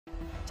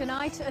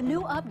Tonight, a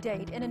new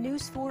update in a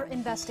News 4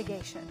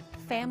 investigation.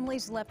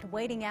 Families left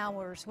waiting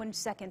hours when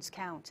seconds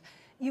count.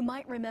 You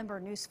might remember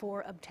News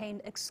 4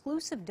 obtained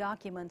exclusive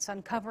documents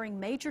uncovering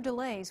major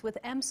delays with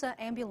EMSA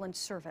ambulance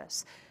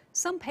service.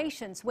 Some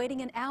patients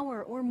waiting an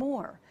hour or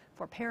more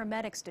for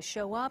paramedics to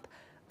show up,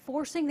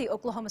 forcing the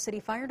Oklahoma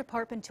City Fire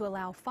Department to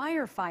allow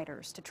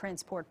firefighters to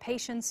transport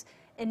patients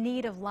in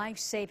need of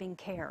life-saving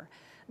care.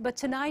 But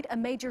tonight, a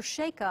major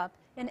shakeup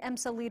in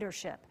EMSA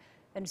leadership.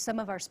 In some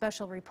of our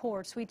special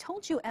reports, we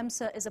told you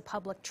EMSA is a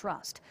public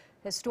trust,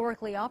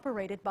 historically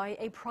operated by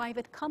a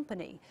private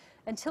company,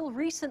 until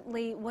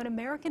recently when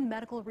American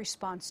Medical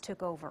Response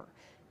took over.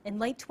 In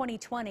late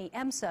 2020,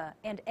 EMSA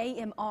and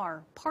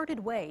AMR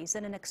parted ways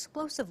in an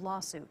explosive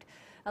lawsuit,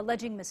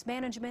 alleging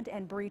mismanagement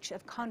and breach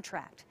of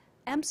contract.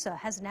 EMSA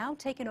has now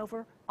taken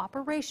over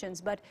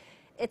operations, but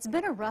it's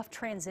been a rough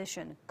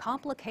transition,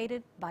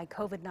 complicated by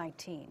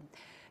COVID-19.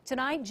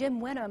 Tonight,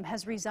 Jim Wenham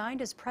has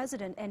resigned as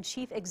president and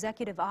chief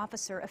executive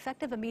officer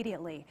effective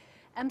immediately.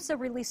 EMSA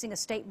releasing a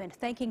statement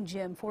thanking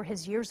Jim for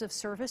his years of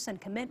service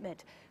and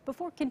commitment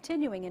before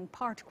continuing in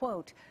part,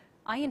 quote,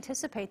 "I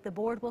anticipate the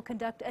board will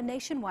conduct a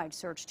nationwide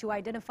search to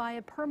identify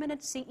a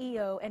permanent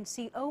CEO and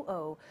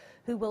COO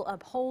who will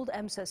uphold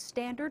EMSA's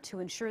standard to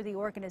ensure the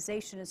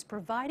organization is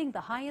providing the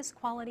highest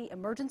quality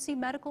emergency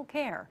medical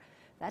care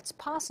that's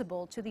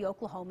possible to the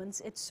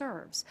Oklahomans it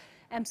serves."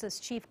 EMSA's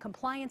Chief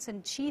Compliance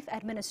and Chief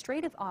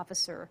Administrative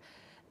Officer,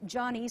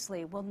 John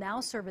Easley, will now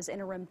serve as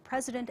interim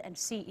president and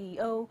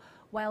CEO,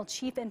 while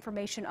Chief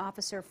Information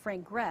Officer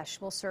Frank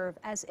Gresh will serve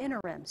as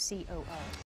interim COO.